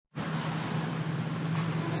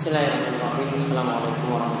Bismillahirrahmanirrahim.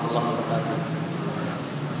 Assalamualaikum warahmatullahi wabarakatuh.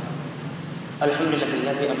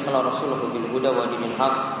 Alhamdulillahilladzi arsala rasulahu bil huda wa dinil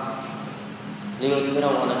haq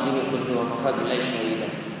liyudhhirahu 'ala dini kullihi wa kafa billahi shahida.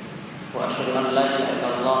 Wa asyhadu an la ilaha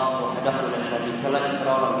illallah wahdahu la syarika lahu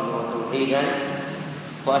iqraran bihi wa tauhidan.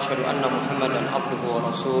 Wa asyhadu anna Muhammadan abduhu wa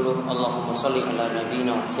rasuluh. Allahumma shalli 'ala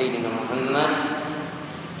nabiyyina wa sayyidina Muhammad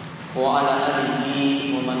wa 'ala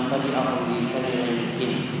alihi wa man tabi'ahum bi ihsan ila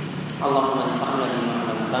yaumil. Allahumma anfa'na bima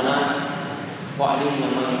 'allamtana wa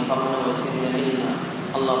 'allimna ma yanfa'una wa zidna ilma.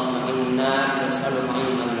 Allahumma inna nas'aluka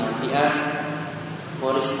 'ilman nafi'an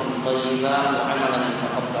wa rizqan thayyiban wa 'amalan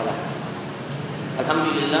mutaqabbalan.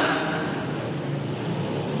 Alhamdulillah,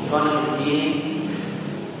 khonafidin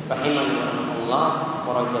rahimani wa rahmatullah,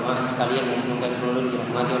 para jamaah sekalian yang semoga selalu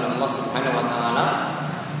dirahmati oleh Allah Subhanahu wa taala.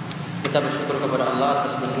 Kita bersyukur kepada Allah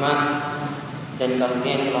atas nikmat dan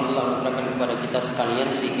karunia yang telah Allah berikan kepada kita sekalian,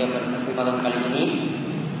 sehingga pada kesempatan kali ini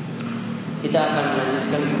kita akan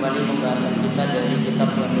melanjutkan kembali pembahasan kita dari kitab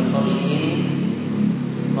Sholihin,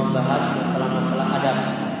 membahas masalah-masalah adab.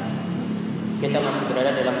 Kita masih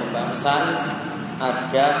berada dalam pembahasan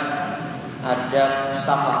adab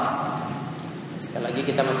safar. Sekali lagi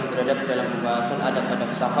kita masih berada dalam pembahasan adab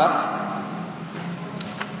safar,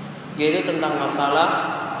 yaitu tentang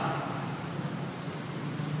masalah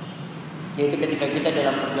ketika kita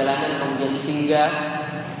dalam perjalanan kemudian singgah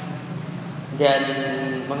dan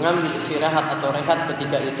mengambil istirahat atau rehat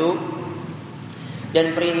ketika itu,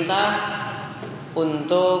 dan perintah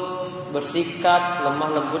untuk bersikap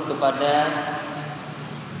lemah lembut kepada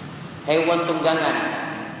hewan tunggangan,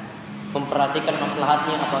 memperhatikan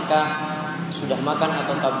maslahatnya, apakah sudah makan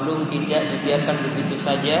atau belum, tidak dibiarkan begitu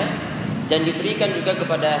saja, dan diberikan juga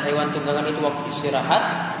kepada hewan tunggangan itu waktu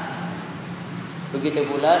istirahat. Begitu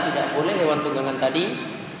pula tidak boleh hewan tunggangan tadi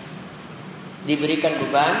diberikan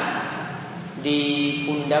beban di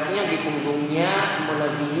pundaknya, di punggungnya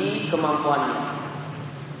melebihi kemampuannya.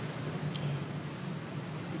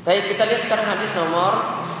 Baik, kita lihat sekarang hadis nomor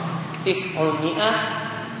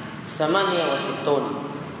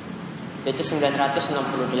 968, yaitu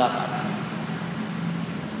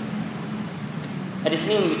 968. Hadis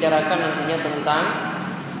ini membicarakan nantinya tentang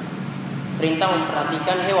perintah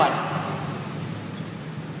memperhatikan hewan.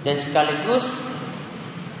 Dan sekaligus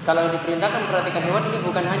kalau diperintahkan memperhatikan hewan ini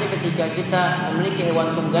bukan hanya ketika kita memiliki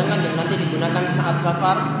hewan tunggangan yang nanti digunakan saat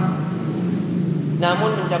safar,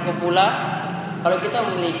 namun mencakup pula kalau kita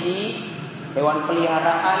memiliki hewan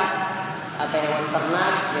peliharaan atau hewan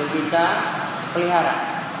ternak yang kita pelihara,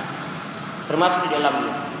 termasuk di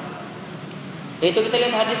dalamnya. Yaitu kita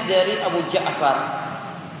lihat hadis dari Abu Ja'far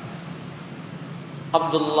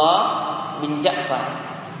Abdullah bin Ja'far.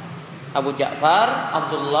 Abu Ja'far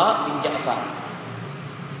Abdullah bin Ja'far.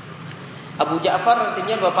 Abu Ja'far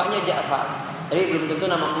artinya bapaknya Ja'far. Tapi belum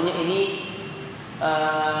tentu namanya ini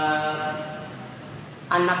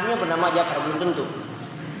anaknya bernama Ja'far, belum tentu.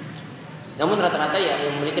 Namun rata-rata ya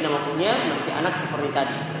yang memiliki nama kunyah memiliki anak seperti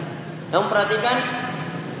tadi. Namun perhatikan,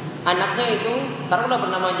 anaknya itu taruhlah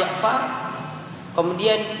bernama Ja'far,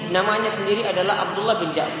 kemudian namanya sendiri adalah Abdullah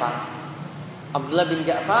bin Ja'far. Abdullah bin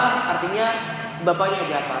Ja'far artinya bapaknya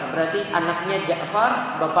Ja'far, berarti anaknya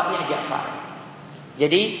Ja'far, bapaknya Ja'far.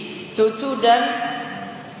 Jadi cucu dan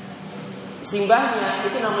simbahnya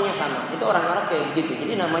itu namanya sama. Itu orang Arab kayak begitu.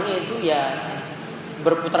 Jadi namanya itu ya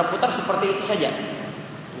berputar-putar seperti itu saja.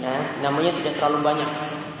 Ya, namanya tidak terlalu banyak.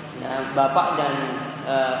 Nah, bapak dan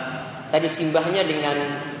tadi simbahnya dengan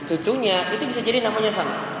cucunya itu bisa jadi namanya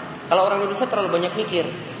sama. Kalau orang Indonesia terlalu banyak mikir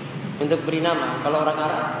untuk beri nama. Kalau orang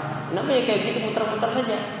Arab namanya kayak gitu, muter-muter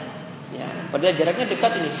saja. Ya, padahal jaraknya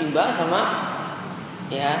dekat ini, simbah sama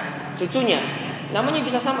ya cucunya. Namanya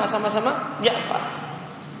bisa sama-sama Ja'far.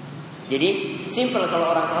 Jadi simple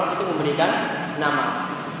kalau orang Arab itu memberikan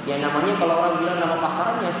nama. Ya namanya kalau orang bilang nama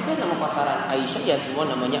pasaran ya sudah nama pasaran. Aisyah ya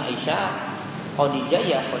semua namanya Aisyah. Khadijah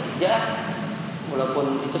ya Khadijah.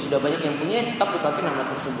 Walaupun itu sudah banyak yang punya, tetap dipakai nama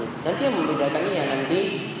tersebut. Nanti yang membedakannya ya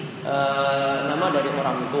nanti nama dari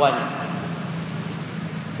orang tuanya.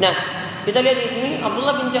 Nah, kita lihat di sini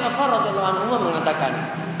Abdullah bin Ja'far radhiyallahu anhu mengatakan,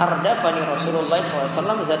 "Ardafani Rasulullah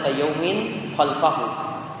SAW zata yaumin khalfahu."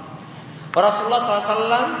 Rasulullah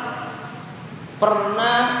SAW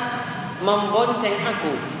pernah membonceng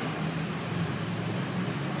aku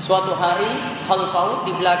suatu hari khalfahu,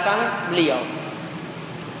 di belakang beliau.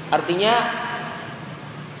 Artinya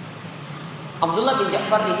Abdullah bin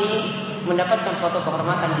Ja'far ini mendapatkan suatu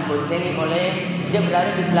kehormatan diboncengi oleh, dia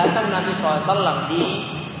berada di belakang Nabi SAW di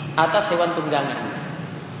atas hewan tunggangan.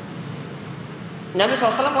 Nabi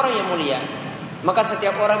SAW orang yang mulia, maka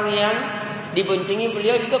setiap orang yang diboncengi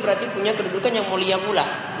beliau juga berarti punya kedudukan yang mulia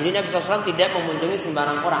pula. Jadi Nabi SAW tidak memboncengi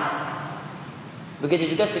sembarang orang.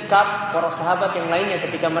 Begitu juga sikap para sahabat yang lainnya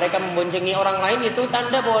ketika mereka memboncengi orang lain, itu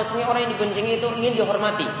tanda bahwasanya orang yang diboncengi itu ingin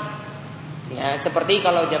dihormati. Ya, seperti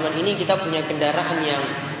kalau zaman ini kita punya kendaraan yang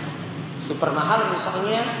super mahal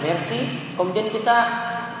misalnya Mercy, kemudian kita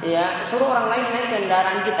ya suruh orang lain naik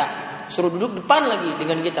kendaraan kita, suruh duduk depan lagi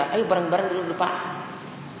dengan kita, ayo bareng-bareng duduk depan.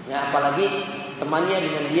 Ya, apalagi temannya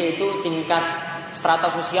dengan dia itu tingkat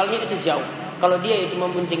strata sosialnya itu jauh. Kalau dia itu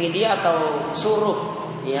memboncengi dia atau suruh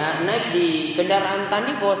ya naik di kendaraan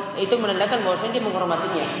tadi, bos, itu menandakan bahwasanya dia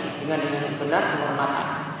menghormatinya dengan benar penghormatan.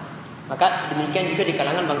 Maka demikian juga di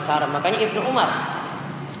kalangan bangsa Arab. Makanya Ibnu Umar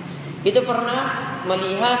itu pernah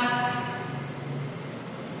melihat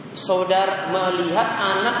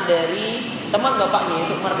anak dari teman bapaknya,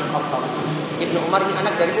 yaitu Umar bin Khattab. Ibnu Umar ini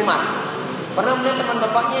anak dari Umar. Pernah melihat teman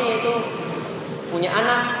bapaknya yaitu punya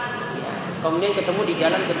anak, ya, kemudian ketemu di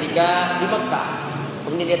jalan ketika di Mekah.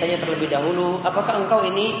 Kemudian dia tanya terlebih dahulu, apakah engkau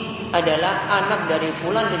ini adalah anak dari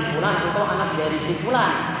fulan dan fulan? Engkau anak dari si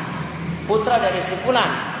fulan, putra dari si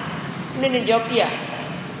fulan? Kemudian dia jawab iya.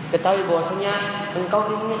 Ketahui bahwasanya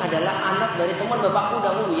engkau ini adalah anak dari teman bapakku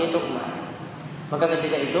dahulu, yaitu Umar. Maka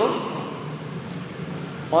ketika itu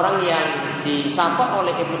orang yang disapa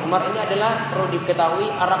oleh Ibnu Umar ini adalah perlu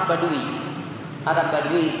diketahui Arab Badui. Arab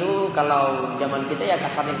Badui itu kalau zaman kita ya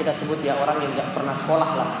kasarnya kita sebut ya orang yang nggak pernah sekolah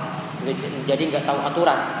lah, jadi nggak tahu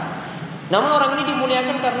aturan. Namun orang ini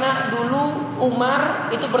dimuliakan karena dulu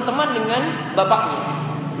Umar itu berteman dengan bapaknya.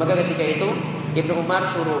 Maka ketika itu Ibnu Umar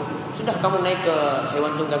suruh, sudah kamu naik ke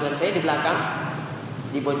hewan tunggangan saya di belakang,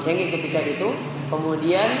 diboncengi ketika itu.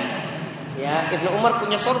 Kemudian ya Ibnu Umar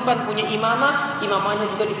punya sorban, punya imamahnya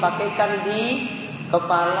juga dipakaikan di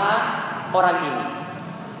kepala orang ini,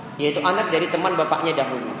 yaitu anak dari teman bapaknya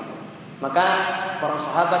dahulu. Maka para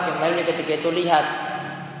sahabat yang lainnya ketika itu lihat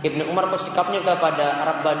Ibnu Umar kok sikapnya kepada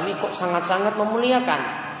Arab Badui kok sangat-sangat memuliakan.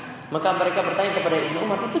 Maka mereka bertanya kepada Ibnu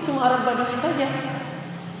Umar, itu cuma Arab Badui saja,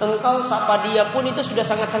 engkau sapa dia pun itu sudah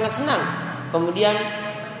sangat-sangat senang. Kemudian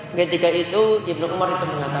ketika itu Ibnu Umar itu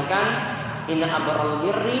mengatakan, inna abarul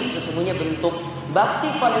birri, sesungguhnya bentuk bakti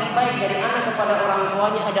paling baik dari anak kepada orang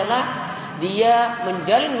tuanya adalah dia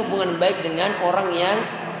menjalin hubungan baik dengan orang yang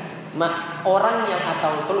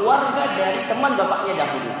atau keluarga dari teman bapaknya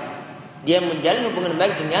dahulu. Dia menjalin hubungan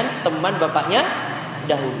baik dengan teman bapaknya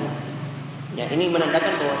dahulu. Ya, ini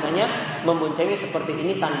menandakan bahwasanya memboncengi seperti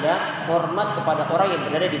ini tanda hormat kepada orang yang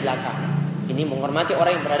berada di belakang. Ini menghormati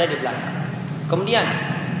orang yang berada di belakang. Kemudian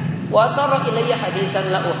wasara ilayya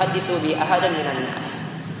hadisan la uhaddisu bi ahadan minan nas.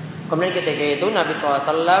 Kemudian ketika itu Nabi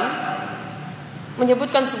SAW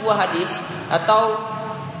menyebutkan sebuah hadis atau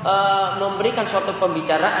memberikan suatu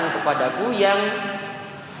pembicaraan kepadaku yang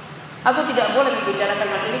aku tidak boleh membicarakan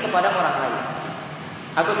hal ini kepada orang lain.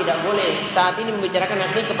 Aku tidak boleh saat ini membicarakan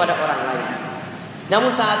hal ini kepada orang lain.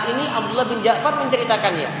 Namun saat ini Abdullah bin Ja'far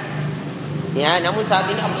menceritakannya. Ya, namun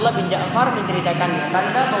saat ini Abdullah bin Ja'far menceritakannya.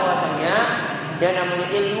 Tanda bahwasanya yang namanya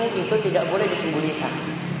ilmu itu tidak boleh disembunyikan.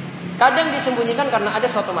 Kadang disembunyikan karena ada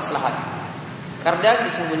suatu maslahat. Kadang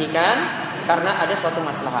disembunyikan karena ada suatu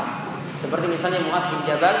maslahat. Seperti misalnya Mu'adz bin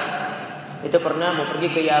Jabal itu pernah mau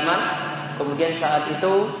pergi ke Yaman. Kemudian saat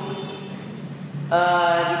itu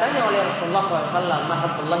ditanya oleh Rasulullah SAW, ma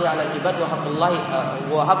haqqullahi 'alal ibad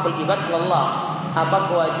wa haqqul ibad 'alallah.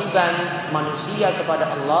 Apa kewajiban manusia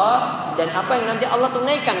kepada Allah dan apa yang nanti Allah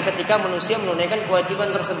tunaikan ketika manusia menunaikan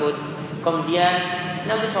kewajiban tersebut. Kemudian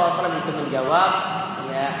Nabi SAW itu menjawab,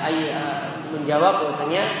 menjawab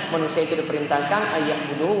bahwasanya manusia itu diperintahkan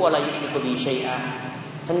ayya'buduhu wa la yusyriku bihi syai'a.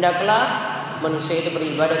 Hendaklah manusia itu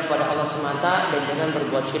beribadah kepada Allah semata dan jangan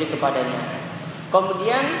berbuat syirik kepadanya.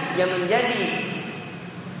 Kemudian yang menjadi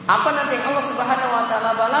apa nanti yang Allah Subhanahu wa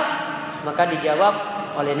taala balas? Maka dijawab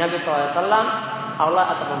oleh Nabi SAW,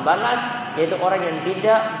 Allah akan membalas, yaitu orang yang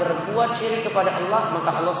tidak berbuat syirik kepada Allah,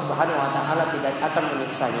 maka Allah Subhanahu wa taala tidak akan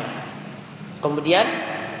menyiksanya. Kemudian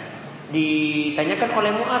ditanyakan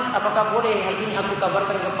oleh Mu'adz, apakah boleh hal ini aku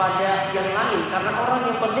kabarkan kepada yang lain? Karena orang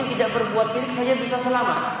yang penting tidak berbuat syirik saja bisa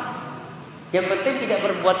selamat. Yang penting tidak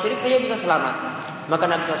berbuat syirik saja bisa selamat. Maka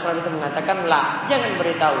Nabi SAW itu mengatakan, lah, jangan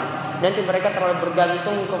beritahu. Nanti mereka terlalu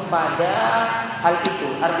bergantung kepada hal itu.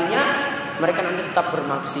 Artinya mereka nanti tetap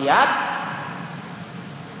bermaksiat.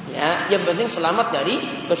 Ya, yang penting selamat dari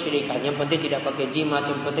kesyirikan. Yang penting tidak pakai jimat,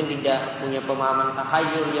 yang penting tidak punya pemahaman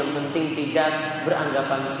tahayul, yang penting tidak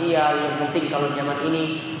beranggapan sial, yang penting kalau zaman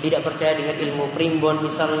ini tidak percaya dengan ilmu primbon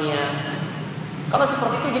misalnya. Kalau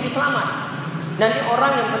seperti itu jadi selamat. Nanti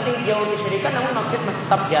orang yang penting jauh dari kesyirikan namun maksud masih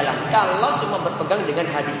tetap jalan. Kalau cuma berpegang dengan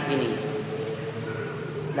hadis ini.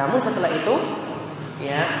 Namun setelah itu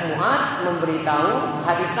ya, Muaz memberitahu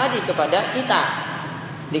hadis tadi kepada kita.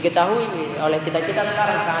 Diketahui oleh kita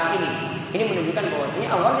sekarang saat ini. Ini menunjukkan bahwasanya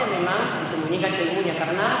awalnya memang disembunyikan ilmunya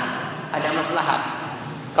karena ada maslahat.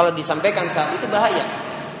 Kalau disampaikan saat itu bahaya.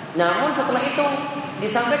 Namun setelah itu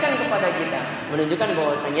disampaikan kepada kita, menunjukkan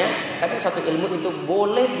bahwasanya kadang satu ilmu itu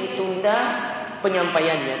boleh ditunda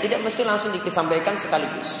penyampaiannya, tidak mesti langsung disampaikan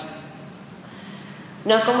sekaligus.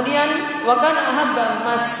 Nah, kemudian wakana ahabba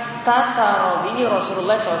mastatara bihi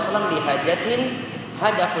Rasulullah SAW li hajatin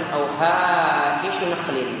hadafun au haishun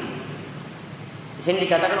nakhlin. Di sini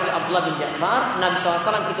dikatakan oleh Abdullah bin Ja'far, Nabi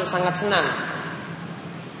SAW itu sangat senang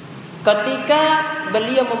ketika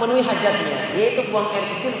beliau memenuhi hajatnya, yaitu buang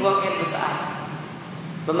air kecil, buang air besar.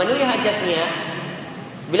 Memenuhi hajatnya,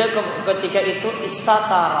 beliau ketika itu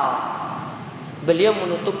istatara, beliau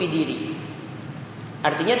menutupi diri.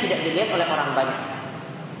 Artinya tidak dilihat oleh orang banyak.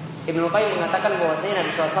 Ibnu Qayyim mengatakan bahwasanya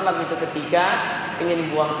Nabi SAW itu ketika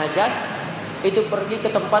ingin buang hajat, itu pergi ke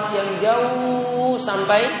tempat yang jauh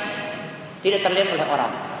sampai tidak terlihat oleh orang.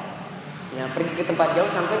 Ya, pergi ke tempat jauh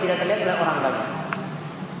sampai tidak terlihat oleh orang banyak.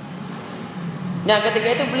 Nah, ketika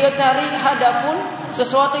itu beliau cari hadafun,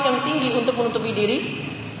 sesuatu yang tinggi untuk menutupi diri,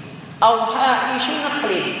 auha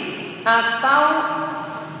isyunakhlin, atau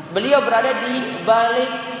beliau berada di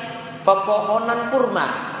balik pepohonan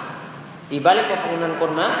kurma. Di balik pepohonan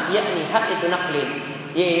kurma, yakni hak itu nakhlin,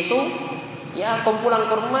 yaitu ya kumpulan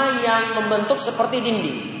kurma yang membentuk seperti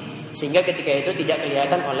dinding, sehingga ketika itu tidak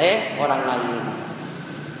kelihatan oleh orang lain.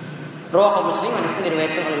 Rawahu Muslim, hadis ini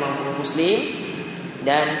diriwayatkan oleh Imam Muslim,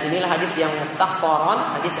 dan inilah hadis yang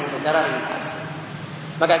mukhtasaran, hadis yang secara ringkas.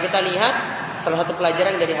 Maka kita lihat salah satu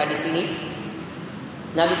pelajaran dari hadis ini,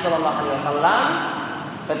 Nabi SAW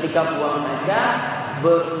ketika buang hajat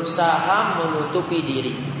berusaha menutupi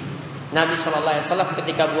diri. Nabi SAW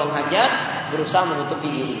ketika buang hajat berusaha menutupi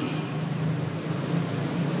diri.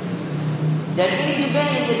 Dan ini juga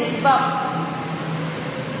yang jadi sebab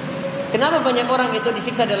kenapa banyak orang itu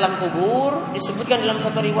disiksa dalam kubur. Disebutkan dalam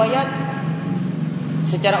satu riwayat,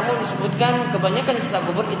 secara umum disebutkan kebanyakan siksa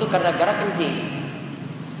kubur itu gara-gara kencing.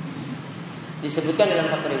 Disebutkan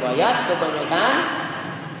dalam satu riwayat kebanyakan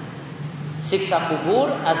siksa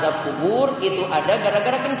kubur, azab kubur itu ada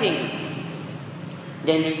gara-gara kencing.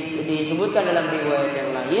 Dan disebutkan dalam riwayat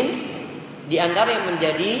yang lain, di antara yang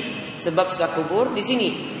menjadi sebab siksa kubur di sini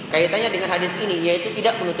kaitannya dengan hadis ini, yaitu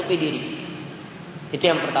tidak menutupi diri. Itu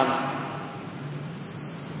yang pertama.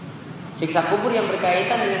 Siksa kubur yang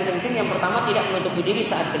berkaitan dengan kencing, yang pertama tidak menutupi diri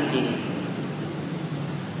saat kencing.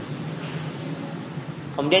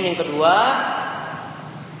 Kemudian yang kedua,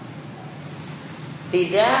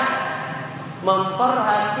 tidak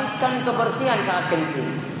memperhatikan kebersihan saat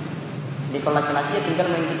kencing. Jadi kalau laki-laki ya tinggal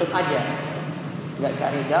main tutup aja, nggak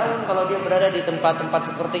cari daun kalau dia berada di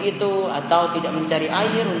tempat-tempat seperti itu, atau tidak mencari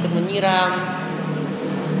air untuk menyiram.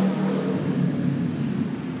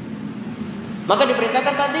 Maka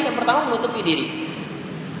diperintahkan tadi yang pertama menutupi diri.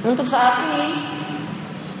 Untuk saat ini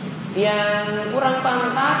yang kurang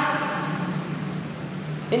pantas,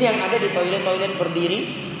 ini yang ada di toilet-toilet berdiri,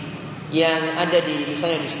 yang ada di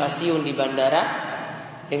misalnya di stasiun, di bandara,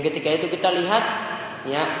 yang ketika itu kita lihat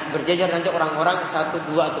ya berjajar nanti orang-orang 1,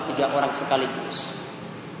 2 atau 3 orang sekaligus.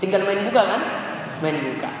 Tinggal main buka kan? Main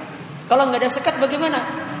buka. Kalau nggak ada sekat bagaimana?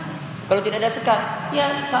 Kalau tidak ada sekat,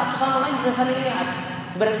 ya satu sama lain bisa saling lihat.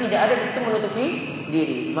 Berarti tidak ada di situ menutupi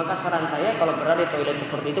diri. Maka saran saya kalau berada di toilet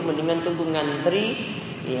seperti itu, mendingan tunggu ngantri,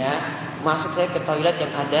 ya masuk saya ke toilet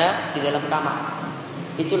yang ada di dalam kamar.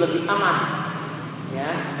 Itu lebih aman. Ya,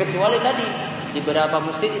 kecuali tadi di beberapa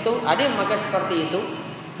masjid itu ada yang memakai seperti itu.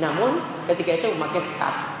 Namun ketika itu memakai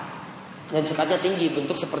sekat, dan sekatnya tinggi,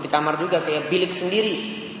 bentuk seperti kamar juga, kayak bilik sendiri.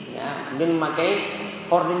 Ya, kemudian memakai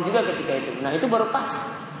hording juga ketika itu. Nah itu baru pas.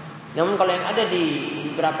 Namun kalau yang ada di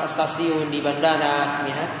beberapa stasiun, di bandara,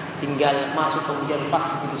 ya, tinggal masuk kemudian lepas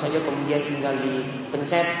begitu saja, kemudian tinggal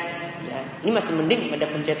dipencet. Ya, ini masih mending ada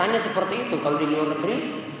pencetannya seperti itu. Kalau di luar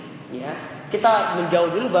negeri, ya kita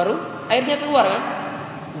menjauh dulu baru airnya keluar kan,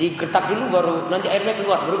 digetak dulu baru nanti airnya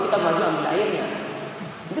keluar, baru kita maju ambil airnya.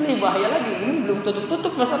 Itu lebih bahaya lagi. Ini belum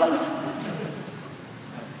tutup masalahnya.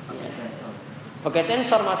 Ya. Pakai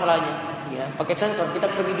sensor masalahnya. Ya, pakai sensor. Kita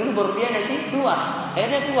pergi dulu baru dia nanti keluar.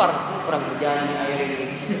 Airnya keluar. Ini kurang kerjaan nih air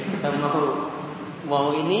ini. Kita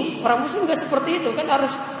mau ini. Orang muslim nggak seperti itu kan,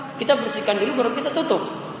 harus kita bersihkan dulu baru kita tutup.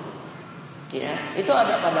 Ya, itu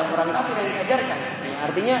ada pada orang kafir yang diajarkan. Ya,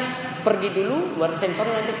 artinya pergi dulu baru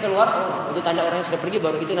sensornya nanti keluar. Oh, itu tanda orang yang sudah pergi,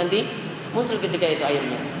 baru itu nanti muncul ketika itu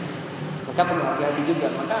airnya. Maka perlu hati-hati juga.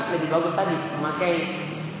 Maka lebih bagus tadi memakai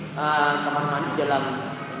kamar mandi,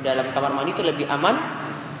 dalam kamar mandi itu lebih aman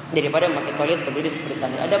daripada memakai toilet berdiri seperti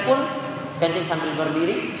tadi. Adapun kencing sambil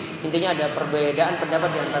berdiri. Intinya ada perbedaan pendapat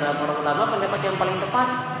di antara para ulama. Pendapat yang paling tepat,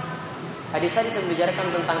 hadis-hadis yang membicarakan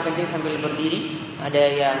tentang kencing sambil berdiri, ada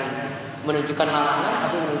yang menunjukkan larangan,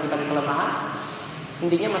 ada yang menunjukkan kelemahan.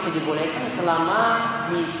 Intinya masih dibolehkan selama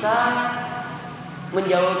bisa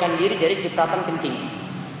menjauhkan diri dari cipratan kencing.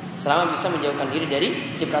 Selama bisa menjauhkan diri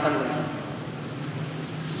dari cipratan kencing.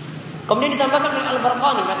 Kemudian ditambahkan oleh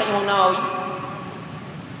Al-Barqani, kata Imam Nawawi,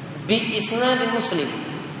 bi isnadin Muslim.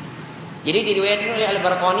 Jadi diriwayatkan oleh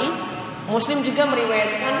Al-Barqani, Muslim juga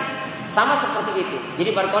meriwayatkan sama seperti itu. Jadi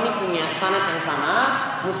Barqani punya sanad yang sama,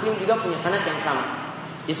 Muslim juga punya sanad yang sama.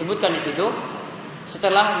 Disebutkan di situ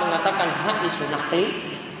setelah mengatakan hadisun nahli,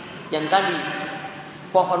 yang tadi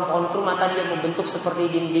pohon-pohon kurma tadi yang membentuk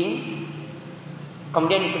seperti dinding.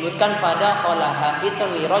 Kemudian disebutkan fada khala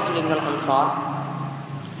haitun li rajulin minal ansar.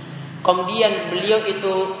 Kemudian beliau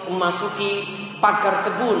itu memasuki pagar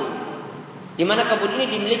kebun, di mana kebun ini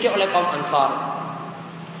dimiliki oleh kaum Ansar.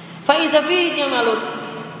 Fa idza fi jamalun,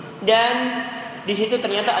 dan di situ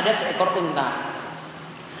ternyata ada seekor unta.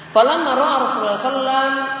 Falamma ra'a Rasulullah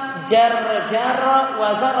sallallahu jar-jara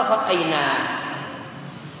wa zarafat aina.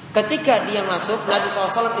 Ketika dia masuk, Nabi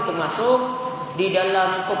SAW itu masuk di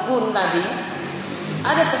dalam kebun tadi,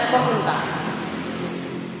 ada seekor unta.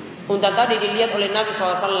 Unta tadi dilihat oleh Nabi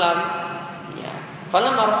SAW. Ya.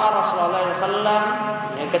 Falamma ra'a Rasulullah SAW,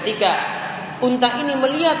 ya, ketika unta ini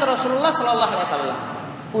melihat Rasulullah SAW,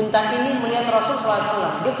 unta ini melihat Rasul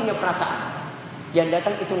SAW, dia punya perasaan. Yang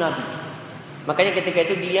datang itu Nabi. Makanya ketika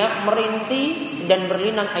itu dia merintih dan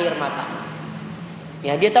berlinang air mata.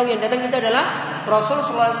 Ya, dia tahu yang datang itu adalah Rasul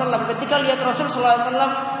SAW. Ketika lihat Rasul SAW,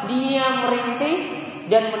 dia merintih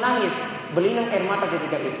dan menangis, berlinang air mata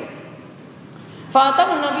ketika itu.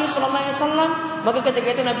 Fa'atahu Nabi sallallahu alaihi wasallam, maka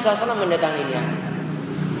ketika itu Nabi SAW mendatanginya.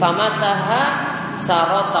 Famasaha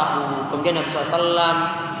saratahu. Kemudian Nabi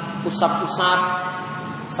SAW usap-usap.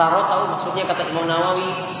 Saratahu maksudnya kata Imam Nawawi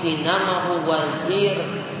sinamahu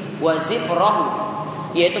wazifrahu,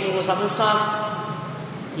 yaitu mengusap-usap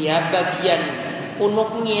ya bagian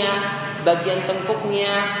punuknya, bagian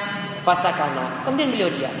tengkuknya, fasakana. Kemudian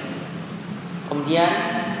beliau diam. Kemudian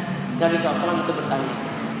Nabi SAW itu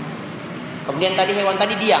bertanya. Kemudian tadi hewan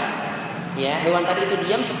tadi diam. Ya, hewan tadi itu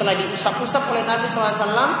diam setelah diusap-usap oleh Nabi SAW.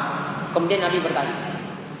 Kemudian Nabi bertanya,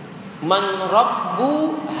 Man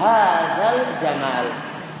rabbu hadzal jamal?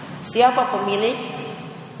 Siapa pemilik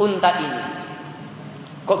unta ini?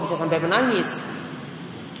 Kok bisa sampai menangis?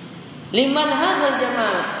 Liman hadzal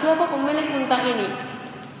jamal? Siapa pemilik unta ini?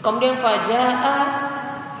 Kemudian faja'a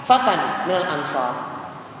fatan minal ansar.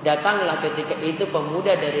 Datanglah ketika itu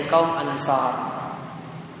pemuda dari kaum Ansar.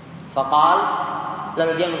 Faqal,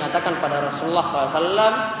 lalu dia mengatakan pada Rasulullah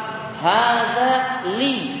SAW, hadza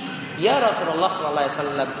li, ya Rasulullah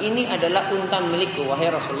SAW, ini adalah unta milikku, wahai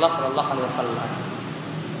Rasulullah SAW.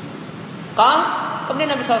 Kemudian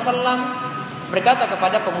Nabi SAW berkata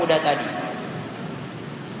kepada pemuda tadi,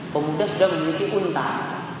 pemuda sudah memiliki unta.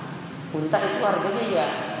 Unta itu harganya ya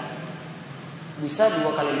bisa 2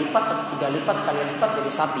 kali lipat atau 3 kali lipat dari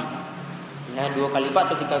sapi. Ya, 2 kali lipat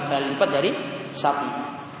atau 3 kali lipat dari sapi.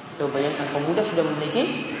 Coba bayangkan, pemuda sudah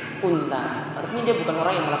memiliki unta. Artinya dia bukan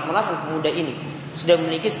orang yang malas-malasan. Pemuda ini sudah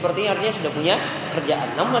memiliki, sepertinya artinya sudah punya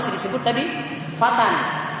kerjaan. Namun masih disebut tadi fatan,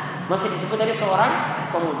 masih disebut tadi seorang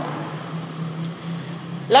pemuda.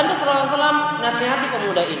 Lantas Rasulullah SAW nasihati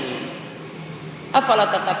pemuda ini, afala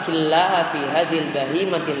tataqillaha fi hadhil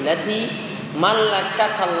bahimatil lati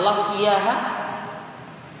malakakallahu iyaha.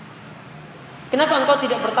 Kenapa engkau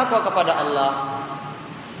tidak bertakwa kepada Allah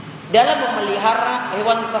dalam memelihara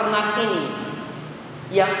hewan ternak ini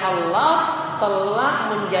yang Allah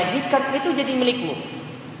telah menjadikan itu jadi milikmu,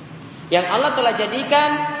 yang Allah telah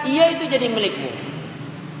jadikan ia itu jadi milikmu.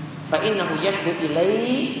 Fa innahu yashbu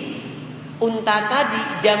ilai, unta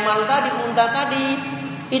tadi, jamal tadi, unta tadi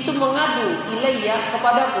itu mengadu ilayya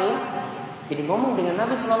kepadaku. Jadi ngomong dengan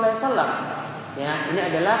Nabi sallallahu alaihi wasallam. Ya, ini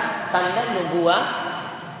adalah tanda nubuwah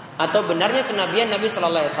atau benarnya kenabian Nabi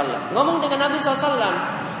sallallahu alaihi wasallam. Ngomong dengan Nabi sallallahu alaihi wasallam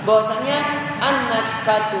bahwasanya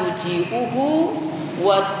annaka tuji'uhu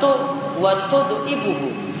wa tud'ibuhu,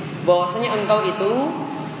 bahwasanya engkau itu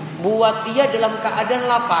buat dia dalam keadaan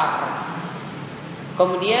lapar.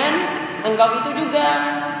 Kemudian engkau itu juga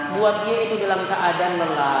buat dia itu dalam keadaan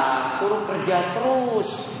lelah, suruh kerja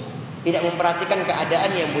terus, tidak memperhatikan keadaan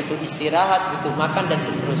yang butuh istirahat, butuh makan dan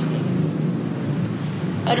seterusnya.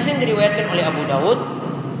 Hadis ini diriwayatkan oleh Abu Daud,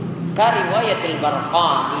 kariwayatil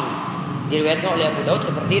Barqani, diriwayatkan oleh Abu Daud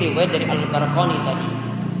seperti riwayat dari Al-Barqani tadi.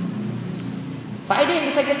 Faedah yang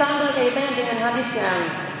bisa kita ambil kaitannya dengan hadis yang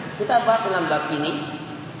kita bahas dalam bab ini,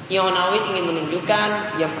 Imam Nawawi ingin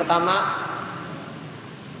menunjukkan yang pertama,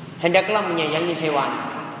 hendaklah menyayangi hewan.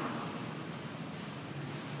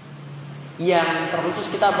 Yang terkhusus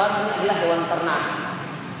kita bahas ini adalah hewan ternak.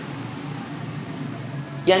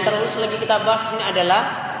 Yang terkhusus lagi kita bahas ini adalah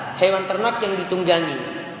hewan ternak yang ditunggangi.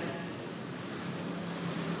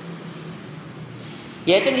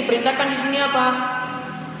 Yaitu diperintahkan di sini apa?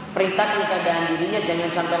 Perintahkan keadaan dirinya jangan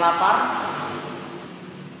sampai lapar.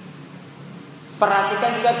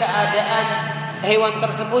 Perhatikan juga keadaan hewan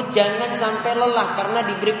tersebut jangan sampai lelah karena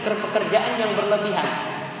diberi pekerjaan yang berlebihan.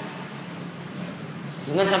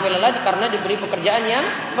 Jangan sampai lelah karena diberi pekerjaan yang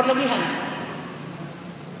berlebihan.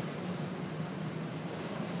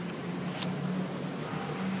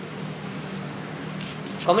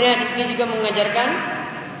 Kemudian di sini juga mengajarkan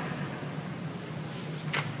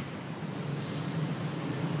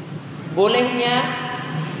bolehnya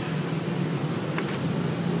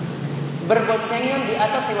berboncengan di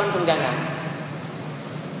atas hewan tunggangan.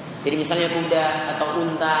 Jadi misalnya kuda atau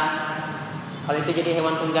unta, kalau itu jadi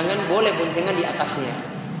hewan tunggangan boleh boncengan di atasnya.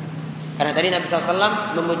 Karena tadi Nabi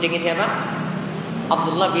SAW memboncengi siapa?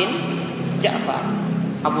 Abdullah bin Ja'far,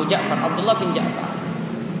 Abu Ja'far, Abdullah bin Ja'far.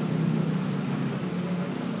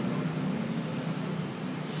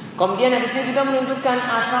 Kemudian hadis ini juga menunjukkan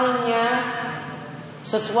asalnya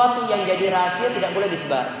sesuatu yang jadi rahasia tidak boleh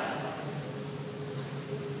disebar.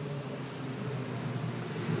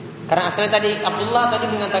 Karena asalnya tadi Abdullah tadi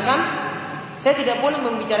mengatakan saya tidak boleh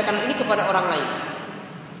membicarakan ini kepada orang lain.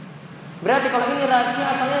 Berarti kalau ini rahasia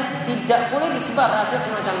asalnya tidak boleh disebar rahasia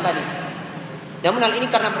semacam tadi. Namun hal ini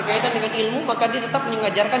karena berkaitan dengan ilmu maka dia tetap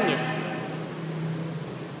mengajarkannya.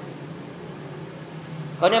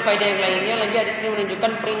 Kemudian faedah yang lainnya lagi di sini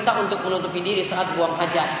menunjukkan perintah untuk menutupi diri saat buang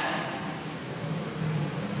hajat.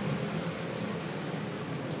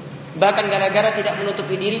 Bahkan gara-gara tidak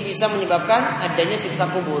menutupi diri bisa menyebabkan adanya siksa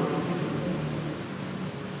kubur.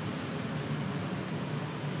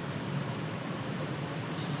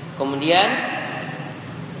 Kemudian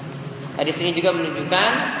hadis ini juga menunjukkan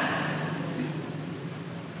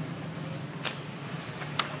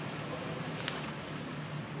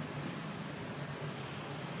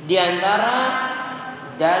di antara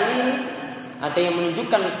dalil atau yang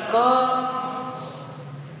menunjukkan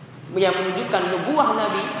nubuwah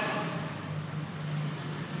Nabi,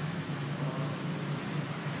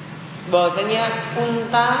 bahwasanya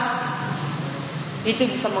unta itu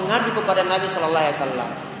bisa mengadu kepada Nabi Sallallahu Alaihi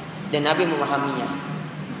Wasallam dan Nabi memahaminya.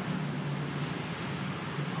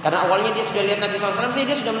 Karena awalnya dia sudah lihat Nabi Sallallahu Alaihi Wasallam,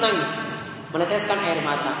 dia sudah menangis, meneteskan air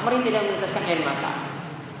mata. Mereka tidak meneteskan air mata.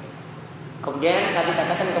 Kemudian Nabi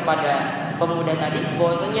katakan kepada pemuda tadi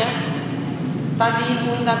bahwasanya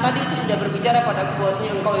unta tadi itu sudah berbicara pada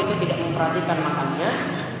bahwasanya engkau itu tidak memperhatikan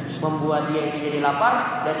makannya, membuat dia itu jadi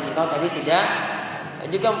lapar, dan engkau tadi tidak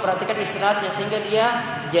juga memperhatikan istirahatnya sehingga dia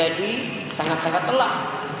jadi sangat-sangat lelah.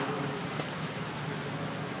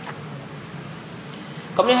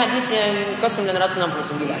 Kemudian hadis yang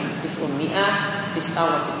ke-969 Bismillah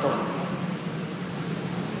Bismillah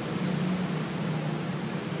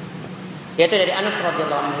yaitu dari Anas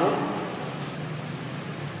radhiyallahu anhu.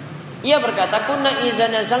 Ia berkata, "Kunna iza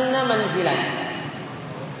nazalna manzilan."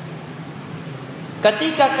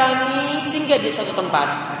 Ketika kami singgah di suatu tempat.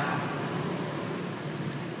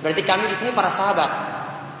 Berarti kami di sini para sahabat.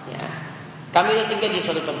 Ya. Kami tinggal di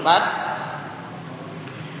suatu tempat.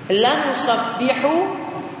 La nusabbihu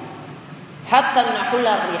hatta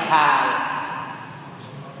nahula rihal.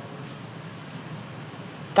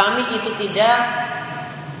 Kami itu tidak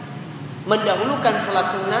mendahulukan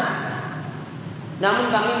sholat sunnah,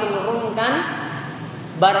 namun kami menurunkan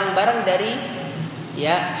barang-barang dari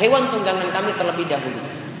hewan tunggangan kami terlebih dahulu.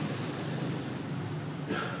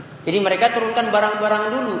 Jadi mereka turunkan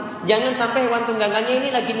barang-barang dulu. Jangan sampai hewan tunggangannya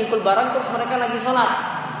ini lagi mikul barang terus mereka lagi sholat,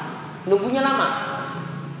 nunggunya lama.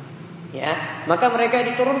 Maka mereka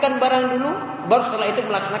diturunkan barang dulu, baru setelah itu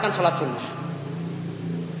melaksanakan sholat sunnah.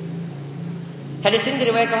 Hadis ini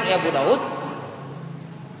diriwayatkan oleh Abu Daud.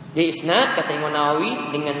 Di isnad kata Imam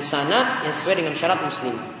Nawawi dengan sanad yang sesuai dengan syarat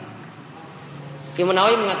Muslim. Imam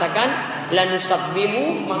Nawawi mengatakan la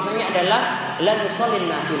nusabbihu maknanya adalah la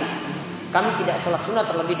nusallin nafilah. Kami tidak sholat sunnah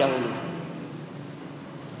terlebih dahulu.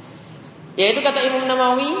 Yaitu kata Imam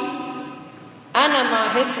Nawawi, ana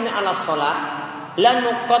mahisna ala sholat la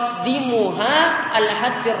nuqaddimuha ala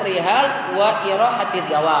hatir rihal wa irahatid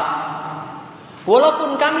dawab.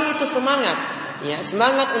 Walaupun kami itu semangat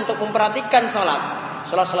untuk memperhatikan sholat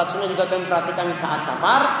sunnah juga kami perhatikan saat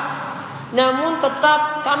safar, namun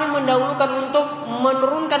tetap kami mendahulukan untuk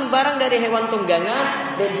menurunkan barang dari hewan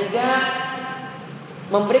tunggangan dan juga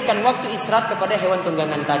memberikan waktu istirahat kepada hewan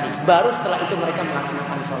tunggangan tadi. Baru setelah itu mereka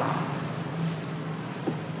melaksanakan sholat.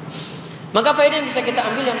 Maka faedah yang bisa kita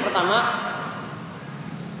ambil yang pertama,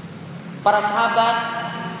 para sahabat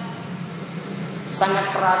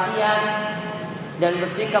sangat perhatian dan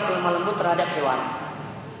bersikap lemah lembut terhadap hewan.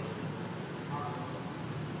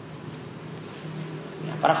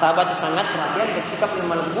 Para sahabat itu sangat perhatian, bersikap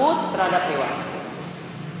lemah lembut terhadap hewan.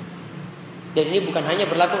 Dan ini bukan hanya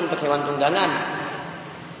berlaku untuk hewan tunggangan,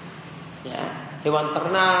 ya, hewan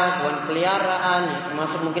ternak, hewan peliharaan, ya,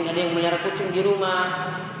 termasuk mungkin ada yang melihara kucing di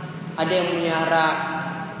rumah, ada yang melihara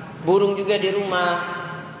burung juga di rumah.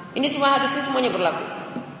 Ini cuma hadisnya semuanya berlaku.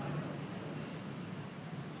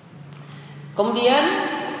 Kemudian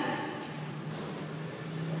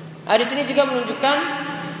hadis ini juga menunjukkan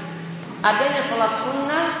adanya sholat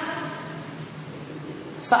sunnah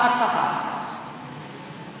saat safar.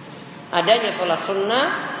 Adanya sholat sunnah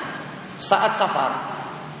saat safar.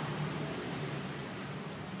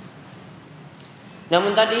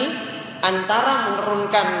 Namun tadi antara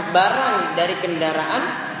menurunkan barang dari kendaraan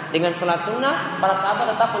dengan sholat sunnah, para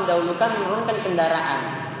sahabat tetap mendahulukan menurunkan kendaraan.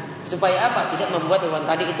 Supaya apa? Tidak membuat hewan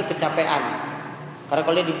tadi itu kecapean. Karena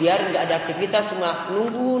kalau dibiarin nggak ada aktivitas, cuma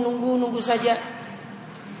nunggu saja,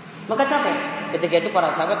 maka capek. Ketika itu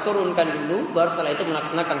para sahabat turunkan dulu, baru setelah itu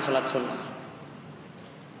melaksanakan sholat sunnah.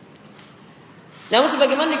 Namun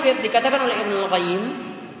sebagaimana dikatakan oleh Ibnu Qayyim,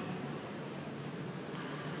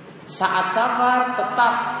 saat safar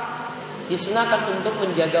tetap disunahkan untuk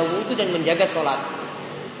menjaga wudu dan menjaga sholat.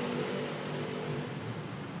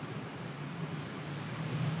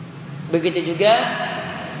 Begitu juga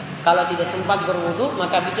kalau tidak sempat berwudu,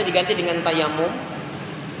 maka bisa diganti dengan tayamum.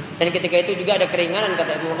 Dan ketika itu juga ada keringanan,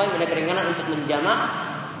 kata Ibnu Qayyim, ada keringanan untuk menjamak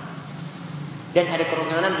dan ada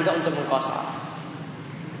keringanan juga untuk mengqashar.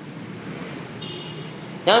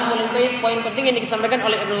 Namun poin penting yang disampaikan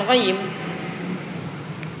oleh Ibnu Qayyim,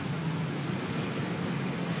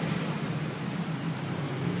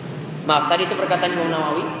 maaf, tadi itu perkataan Imam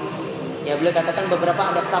Nawawi. Ya, beliau katakan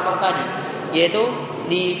beberapa adab safar tadi, yaitu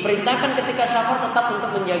diperintahkan ketika safar tetap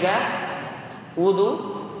untuk menjaga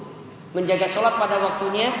wudu, menjaga sholat pada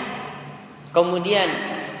waktunya. Kemudian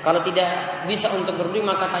kalau tidak bisa untuk berwudu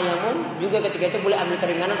maka tayamum. Juga ketika itu boleh ambil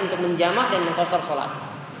keringanan untuk menjamak dan mengqashar sholat.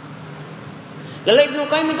 Lalu Ibnu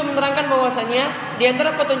Qayyim untuk menerangkan bahwasanya di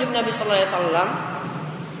antara petunjuk Nabi sallallahu alaihi wasallam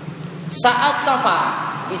saat safar,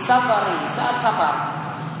 saat safar,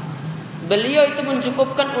 beliau itu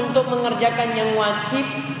mencukupkan untuk mengerjakan yang wajib,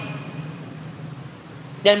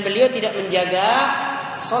 dan beliau tidak menjaga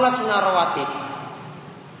sholat sunnah rawatib.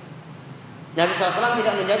 Nabi SAW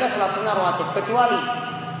tidak menjaga sholat sunnah rawatib, kecuali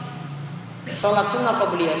sholat sunnah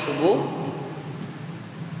qabliyah subuh,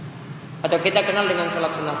 atau kita kenal dengan sholat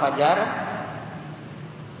sunnah fajar,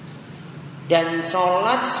 dan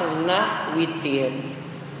sholat sunnah witir.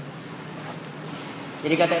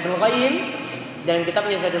 Jadi kata Ibnu Qayyim dalam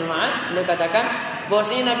kitabnya Zadul Ma'ad, beliau katakan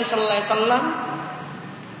bahwasanya Nabi sallallahu alaihi wasallam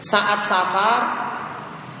saat safar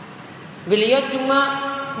beliau cuma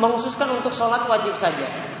mengkhususkan untuk sholat wajib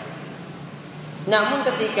saja. Namun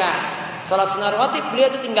ketika sholat sunnah rawatib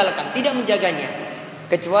beliau itu tinggalkan, tidak menjaganya,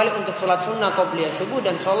 kecuali untuk sholat sunnah qabliyah subuh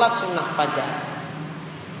dan sholat sunnah fajar.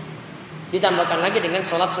 Ditambahkan lagi dengan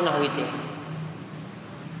sholat sunnah witir.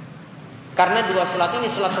 Karena dua sholat ini,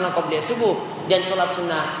 sholat sunnah qabliyah subuh dan sholat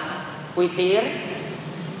sunnah witir,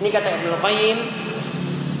 ini kata Ibnu Qayyim,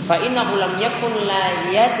 fa innahu lam yakun la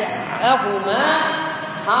yad'ahuma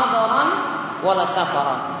hadaran wala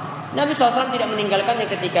safaran. Nabi SAW tidak meninggalkannya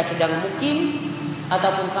ketika sedang mukim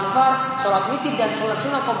ataupun safar. Sholat witir dan sholat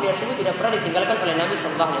sunnah qabliyah subuh tidak pernah ditinggalkan oleh Nabi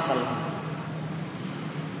SAW.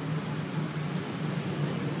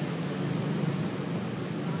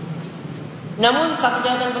 Namun satu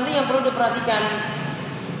catatan penting yang perlu diperhatikan,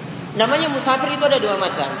 namanya musafir itu ada dua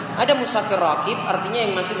macam. Ada musafir rakib, artinya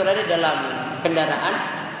yang masih berada dalam kendaraan,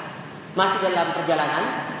 masih dalam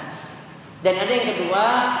perjalanan. Dan ada yang kedua,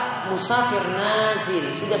 musafir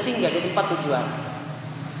nazil, sudah singgah di tempat tujuan.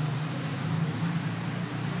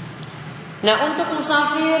 Nah, untuk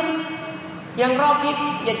musafir yang rakib,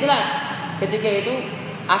 ya jelas ketika itu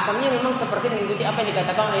asalnya memang seperti mengikuti apa yang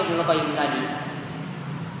dikatakan oleh Ibnu Qayyim tadi.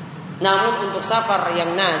 Namun untuk safar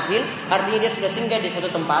yang nazil, artinya dia sudah singgah di suatu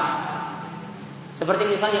tempat. Seperti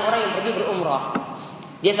misalnya orang yang pergi berumrah,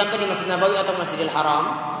 dia sampai di Masjid Nabawi atau Masjidil Haram,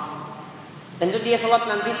 tentu dia sholat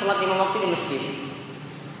nanti sholat 5 waktu di masjid.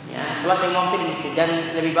 Ya, sholat 5 waktu di masjid.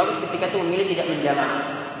 Dan lebih bagus ketika itu memilih tidak menjamak.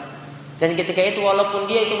 Dan ketika itu walaupun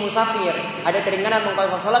dia itu musafir, ada keringanan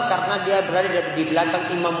mengqashar sholat karena dia berada di belakang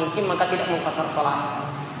imam mungkin, maka tidak mengqashar sholat.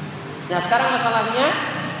 Nah sekarang masalahnya,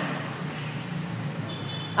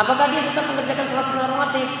 apakah dia tetap mengerjakan sholat sunnah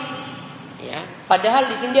rawatib? Ya,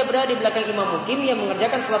 padahal di sini dia berada di belakang imam mukim yang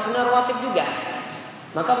mengerjakan sholat sunnah rawatib juga.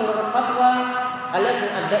 Maka menurut fatwa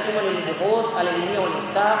Al-Lajnah Ad-Daimah lil Buhuth Al-Ilmiyyah wal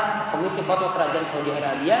Iftah, Komisi Fatwa Kerajaan Saudi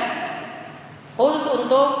Arabia, khusus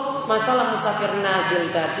untuk masalah musafir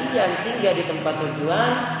nazil tadi yang singgah di tempat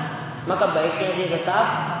tujuan, maka baiknya dia tetap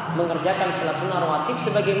mengerjakan salat sunnah rawatib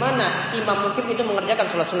sebagaimana imam mukim itu mengerjakan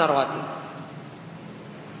salat sunnah rawatib.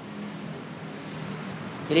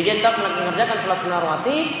 Jadi dia tetap mengerjakan salat sunnah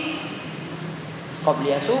rawatib,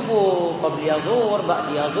 qabliyah subuh, qabliyah zuhur,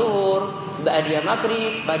 ba'diyah zuhur, ba'diyah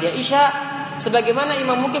maghrib, ba'diyah isya, sebagaimana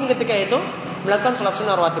imam mukim ketika itu melakukan salat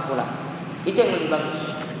sunnah rawatib pula. Itu yang lebih bagus.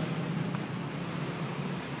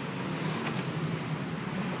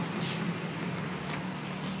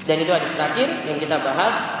 Dan itu hadis terakhir yang kita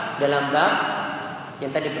bahas dalam bab yang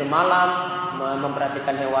tadi bermalam,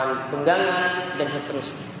 memperhatikan hewan tunggangan dan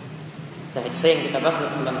seterusnya. Nah, itu yang kita bahas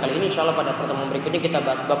untuk kesempatan kali ini. Insyaallah pada pertemuan berikutnya kita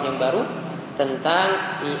bahas bab yang baru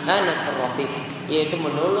tentang i'anatur rafiq, yaitu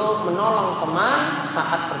menolong teman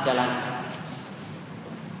saat perjalanan.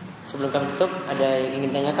 Sebelum kami tutup, ada yang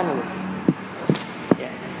ingin tanyakan enggak? Ya.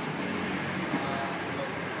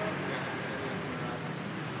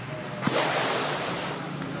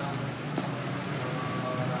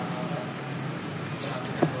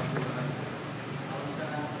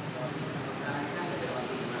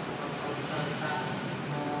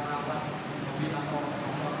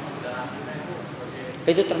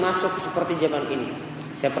 Itu termasuk seperti zaman ini.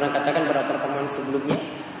 Saya pernah katakan pada pertemuan sebelumnya,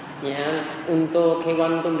 yang untuk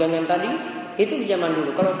hewan tunggangan tadi itu di zaman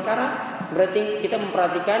dulu. Kalau sekarang berarti kita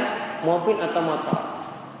memperhatikan mobil atau motor.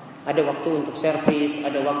 Ada waktu untuk servis,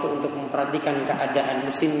 ada waktu untuk memperhatikan keadaan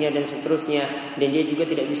mesinnya dan seterusnya. Dan dia juga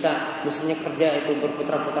tidak bisa mesinnya kerja itu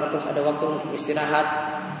berputar-putar terus, ada waktu untuk istirahat.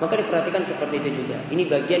 Maka diperhatikan seperti itu juga. Ini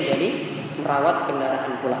bagian dari merawat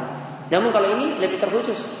kendaraan pula. Namun kalau ini lebih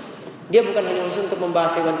terkhusus. Dia bukan hanya khusus untuk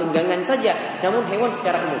membahas hewan tunggangan saja, namun hewan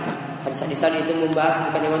secara umum. Hadis-hadis tadi itu membahas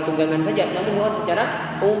bukan hewan tunggangan saja, namun hewan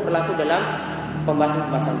secara umum berlaku dalam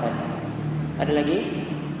pembahasan-pembahasan tadi. Ada lagi?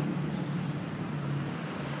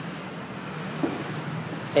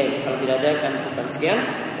 Kalau tidak ada, kami cukupkan sekian.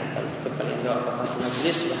 Kita cukupkan yang doa kepada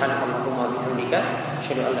majelis. Subhanallahumma wa bihamdika,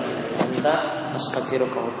 asyhadu an la ilaha illa anta,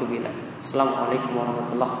 astaghfiruka wa atubu ilaik. Assalamualaikum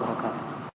warahmatullahi wabarakatuh.